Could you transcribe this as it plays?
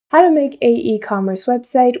How to make a e-commerce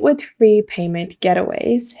website with free payment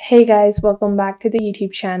getaways. Hey guys, welcome back to the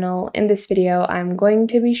YouTube channel. In this video, I'm going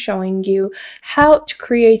to be showing you how to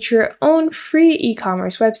create your own free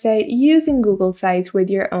e-commerce website using Google Sites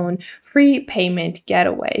with your own free payment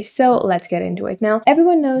getaway. So let's get into it. Now,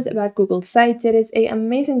 everyone knows about Google Sites. It is an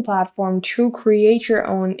amazing platform to create your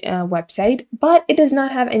own website, but it does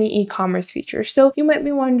not have any e-commerce features. So you might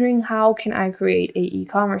be wondering, how can I create a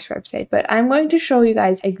e-commerce website? But I'm going to show you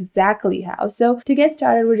guys exactly how. So to get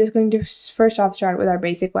started, we're just going to first off start with our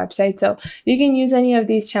basic website. So you can use any of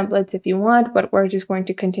these templates if you want, but we're just going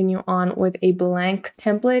to continue on with a blank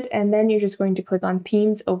template. And then you're just going to click on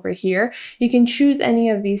themes over here. You can choose any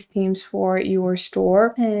of these themes for your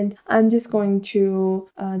store, and I'm just going to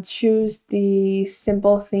choose the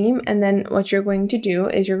simple theme. And then what you're going to do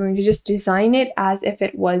is you're going to just design it as if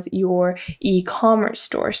it was your e-commerce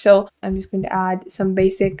store. So I'm just going to add some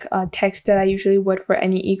basic text that I usually would for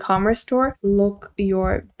any e-commerce store. Look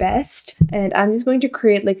your best. And I'm just going to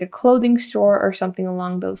create like a clothing store or something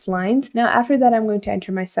along those lines. Now after that, I'm going to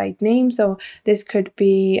enter my site name. So this could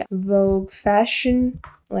be Vogue Fashion,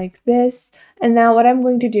 like this. And now what I'm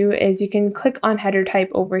going to do is you can click on header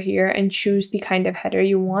type over here and choose the kind of header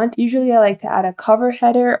you want. Usually I like to add a cover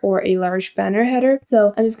header or a large banner header.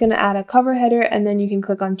 So I'm just going to add a cover header, and then you can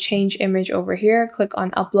click on change image over here, click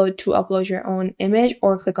on upload to upload your own image,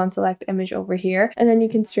 or click on select image over here. And then you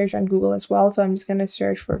can search on Google as well. So I'm just going to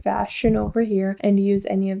search for fashion over here and use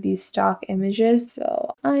any of these stock images.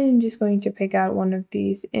 So I'm just going to pick out one of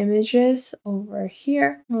these images over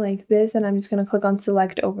here like this, and I'm just going to click on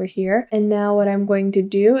select over here. And now what I'm going to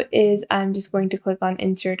do is I'm just going to click on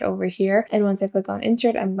insert over here. And once I click on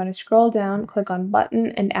insert, I'm going to scroll down, click on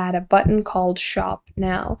button, and add a button called shop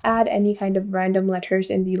now. Add any kind of random letters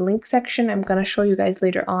in the link section. I'm going to show you guys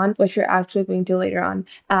later on what you're actually going to later on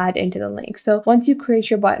add into the link. So once you create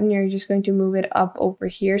your button, you're just going to move it up over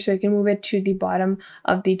here. So you can move it to the bottom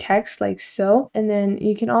of the text like so. And then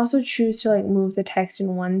you can also choose to like move the text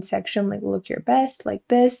in one section, like look your best, like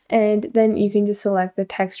this. And then you can just select the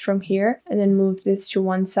text from here and then move this to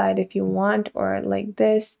one side if you want, or like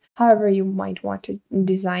this, however you might want to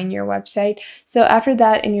design your website. So after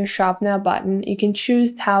that, in your shop now button, you can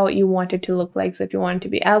choose how you want it to look like. So if you want it to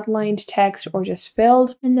be outlined, text, or just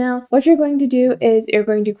filled. And now what you're going to do is you're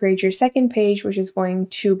going to create your second page, which is going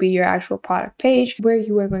to be your actual product page where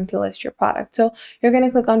you are going to list your product. So you're going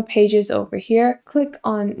to click on pages over here, click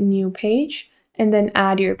on new page, and then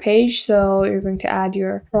add your page. So you're going to add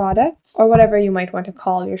your product or whatever you might want to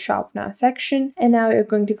call your shop now section. And now you're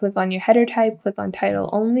going to click on your header type, click on title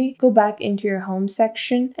only, go back into your home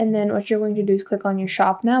section. And then what you're going to do is click on your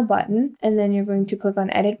shop now button. And then you're going to click on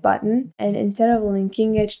edit button. And instead of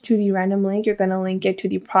linking it to the random link, you're going to link it to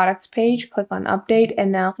the products page, click on update.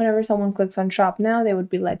 And now whenever someone clicks on shop now, they would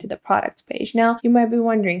be led to the products page. Now you might be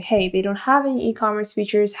wondering, hey, they don't have any e-commerce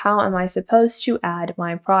features. How am I supposed to add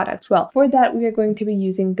my products? Well, for that, we are going to be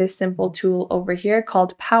using this simple tool over here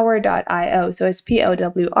called power.io. So it's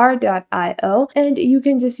POWR.io, and you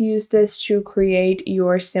can just use this to create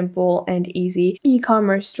your simple and easy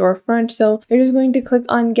e-commerce storefront. So you're just going to click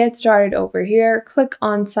on get started over here, click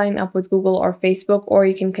on sign up with Google or Facebook, or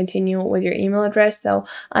you can continue with your email address. So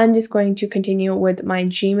I'm just going to continue with my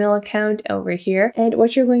Gmail account over here. And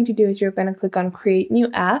what you're going to do is you're going to click on create new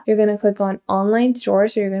app. You're going to click on online store.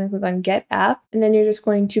 So you're going to click on get app, and then you're just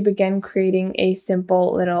going to begin creating a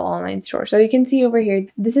simple little online store. So you can see over here,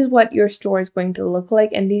 this is what your store is going to look like,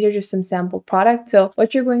 and these are just some sample products. So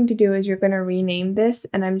what you're going to do is you're going to rename this,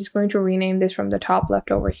 and I'm just going to rename this from the top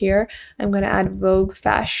left over here. I'm going to add Vogue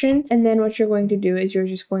Fashion, and then what you're going to do is you're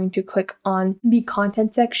just going to click on the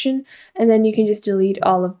content section, and then you can just delete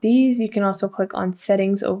all of these. You can also click on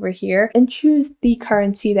settings over here and choose the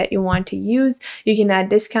currency that you want to use. You can add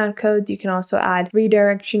discount codes. You can also add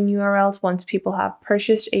redirection URLs once people have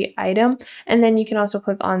purchased a item. And then you can also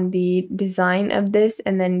click on the design of this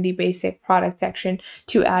and then the basic product section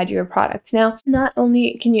to add your products. Now, not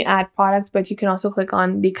only can you add products, but you can also click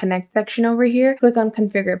on the connect section over here, click on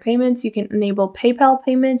configure payments. You can enable PayPal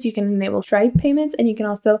payments, you can enable Stripe payments, and you can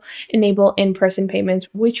also enable in-person payments,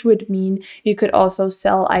 which would mean you could also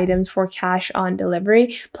sell items for cash on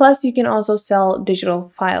delivery. Plus, you can also sell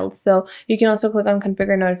digital files. So you can also click on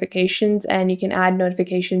configure notifications, and you can add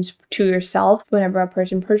notifications to yourself whenever a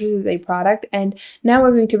person purchases a product. And now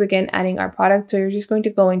we're going to begin adding our product. So you're just going to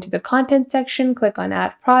go into the content section, click on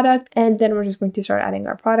add product, and then we're just going to start adding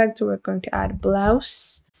our product. So we're going to add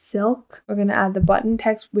blouse, silk. We're going to add the button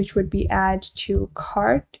text, which would be add to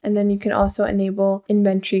cart. And then you can also enable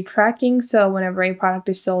inventory tracking. So whenever a product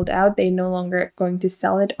is sold out, they no longer going to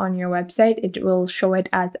sell it on your website. It will show it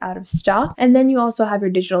as out of stock. And then you also have your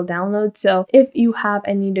digital download. So if you have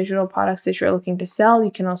any digital products that you're looking to sell,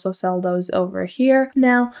 you can also sell those over here.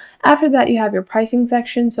 Now, after that, you have your pricing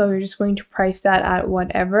section. So you're just going to price that at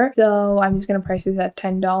whatever. So I'm just going to price this at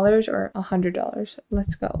 $10 or $100.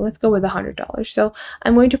 Let's go with $100. So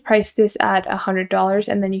I'm going to price this at $100,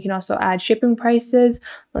 and then you can also add shipping prices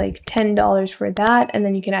like $10 for that, and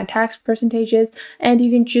then you can add tax percentages, and you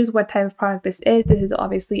can choose what type of product this is. This is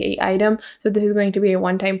obviously a item, so this is going to be a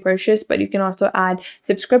one-time purchase, but you can also add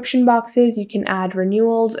subscription boxes. You can add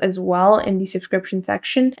renewals as well in the subscription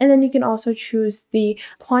section, and then you can also choose the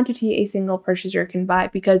quantity a single purchaser can buy,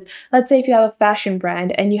 because let's say if you have a fashion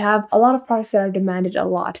brand and you have a lot of products that are demanded a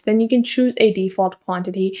lot, then you can choose a default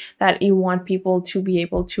quantity that you want people to be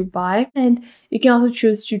able to buy. And you can also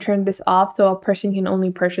choose to turn this off, so a person can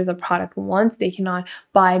only purchase a product once. They cannot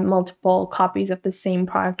buy multiple copies of the same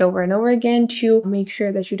product over and over again, to make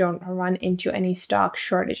sure that you don't run into any stock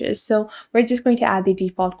shortages. So we're just going to add the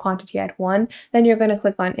default quantity at 1. Then you're going to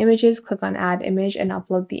click on images, click on add image, and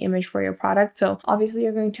upload the image for your product. So obviously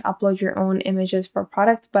you're going to upload your own images for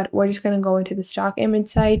products, but we're just going to go into the stock image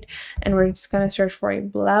site, and we're just going to search for a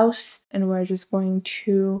blouse, and we're just going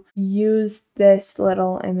to use this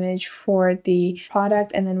little image for the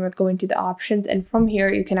product, and then we're going to the options, and from here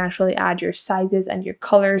you can actually add your sizes and your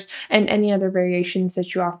colors and any other variations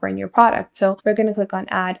that you offer in your product. So we're going to click on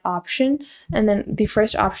add option, and then the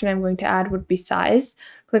first option I'm going to add would be size.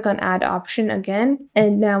 Click on add option again,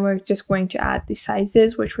 and now we're just going to add the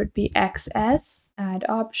sizes, which would be XS, add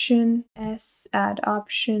option, S, add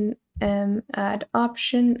option, M, add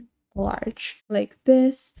option, large, like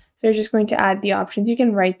this. So you're just going to add the options. You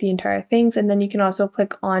can write the entire things, and then you can also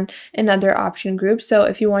click on another option group. So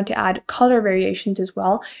if you want to add color variations as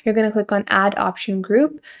well, you're going to click on add option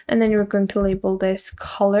group, and then you're going to label this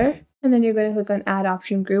color. And then you're going to click on add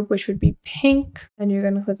option group, which would be pink. Then you're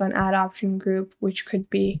going to click on add option group, which could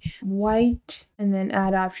be white. And then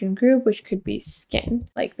add option group, which could be skin,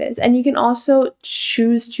 like this. And you can also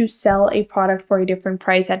choose to sell a product for a different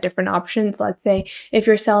price at different options. Let's say if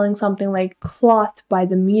you're selling something like cloth by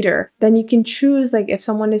the meter, then you can choose, like if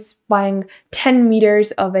someone is buying 10 meters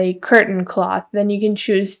of a curtain cloth, then you can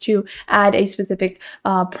choose to add a specific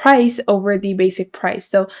price over the basic price.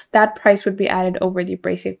 So that price would be added over the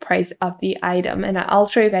basic price of the item, and I'll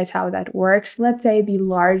show you guys how that works. Let's say the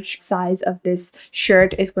large size of this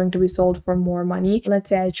shirt is going to be sold for more money. Let's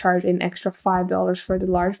say I charge an extra $5 for the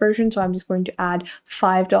large version, so I'm just going to add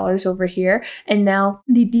 $5 over here, and now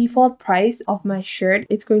the default price of my shirt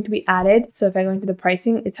is going to be added. So if I go into the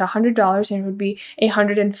pricing, it's $100, and it would be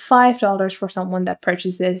 $105 for someone that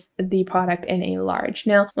purchases the product in a large.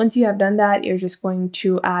 Now once you have done that, you're just going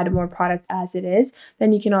to add more product as it is.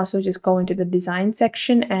 Then you can also just go into the design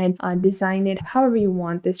section and design it however you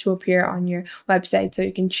want this to appear on your website. So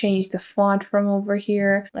you can change the font from over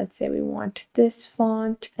here. Let's say we want this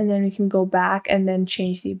font, and then we can go back and then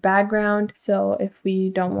change the background. So if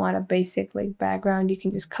we don't want a basic like background, you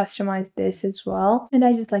can just customize this as well. And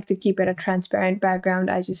I just like to keep it a transparent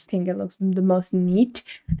background. I just think it looks the most neat.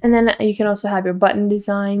 And then you can also have your button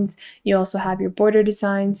designs. You also have your border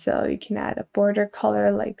designs. So you can add a border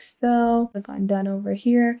color like so. Click on done over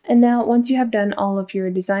here. And now once you have done all of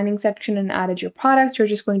your designing section and added your products, you're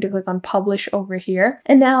just going to click on publish over here.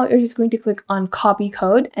 And now you're just going to click on copy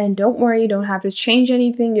code. And don't worry, you don't have to change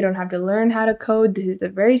anything. You don't have to learn how to code. This is a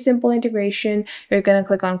very simple integration. You're going to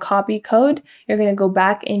click on copy code. You're going to go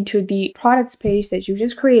back into the products page that you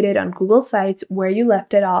just created on Google Sites where you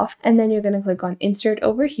left it off. And then you're going to click on insert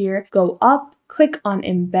over here, go up, click on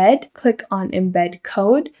embed, click on embed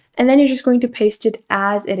code, and then you're just going to paste it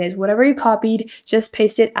as it is. Whatever you copied, just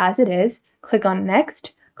paste it as it is. Click on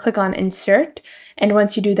next, click on insert, and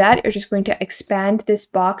once you do that, you're just going to expand this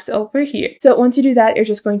box over here. So once you do that, you're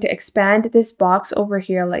just going to expand this box over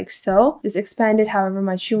here like so. Just expand it however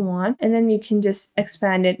much you want, and then you can just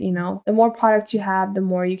expand it, you know, the more products you have, the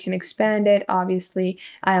more you can expand it. Obviously,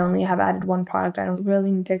 I only have added one product. I don't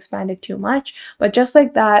really need to expand it too much, but just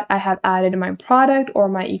like that, I have added my product or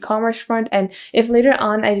my e-commerce front. And if later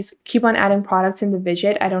on I just keep on adding products in the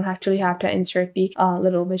widget, I don't actually have to insert the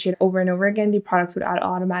little widget over and over again. The product would add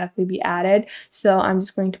automatically automatically be added. So I'm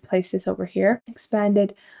just going to place this over here, expand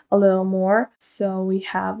it a little more so we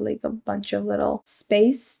have like a bunch of little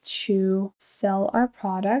space to sell our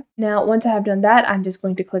product. Now once I have done that, I'm just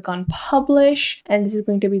going to click on publish, and this is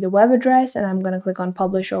going to be the web address, and I'm going to click on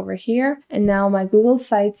publish over here. And now my Google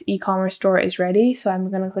Sites e-commerce store is ready, so I'm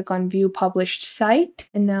going to click on view published site,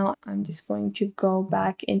 and now I'm just going to go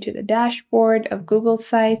back into the dashboard of Google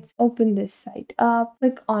Sites, open this site up,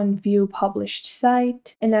 click on view published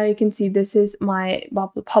site, and now you can see this is my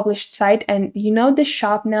published site. And you know the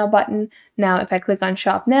shop now button? Now if I click on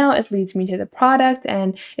shop now, it leads me to the product,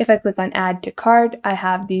 and if I click on add to cart, I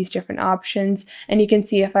have these different options, and you can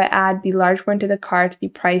see if I add the large one to the cart, the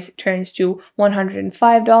price turns to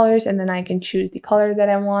 $105, and then I can choose the color that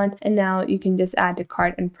I want. And now you can just add to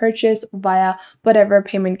cart and purchase via whatever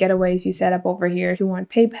payment getaways you set up over here. If you want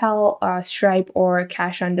PayPal, Stripe, or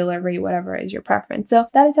cash on delivery, whatever is your preference. So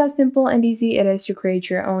that is how simple and easy it is to create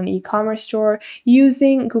your own e-commerce store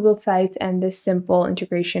using Google Sites and this simple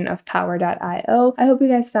integration of Power.io. I hope you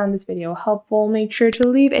guys found this video helpful. Make sure to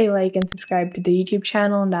leave a like and subscribe to the YouTube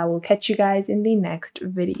channel, and I will catch you guys in the next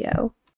video.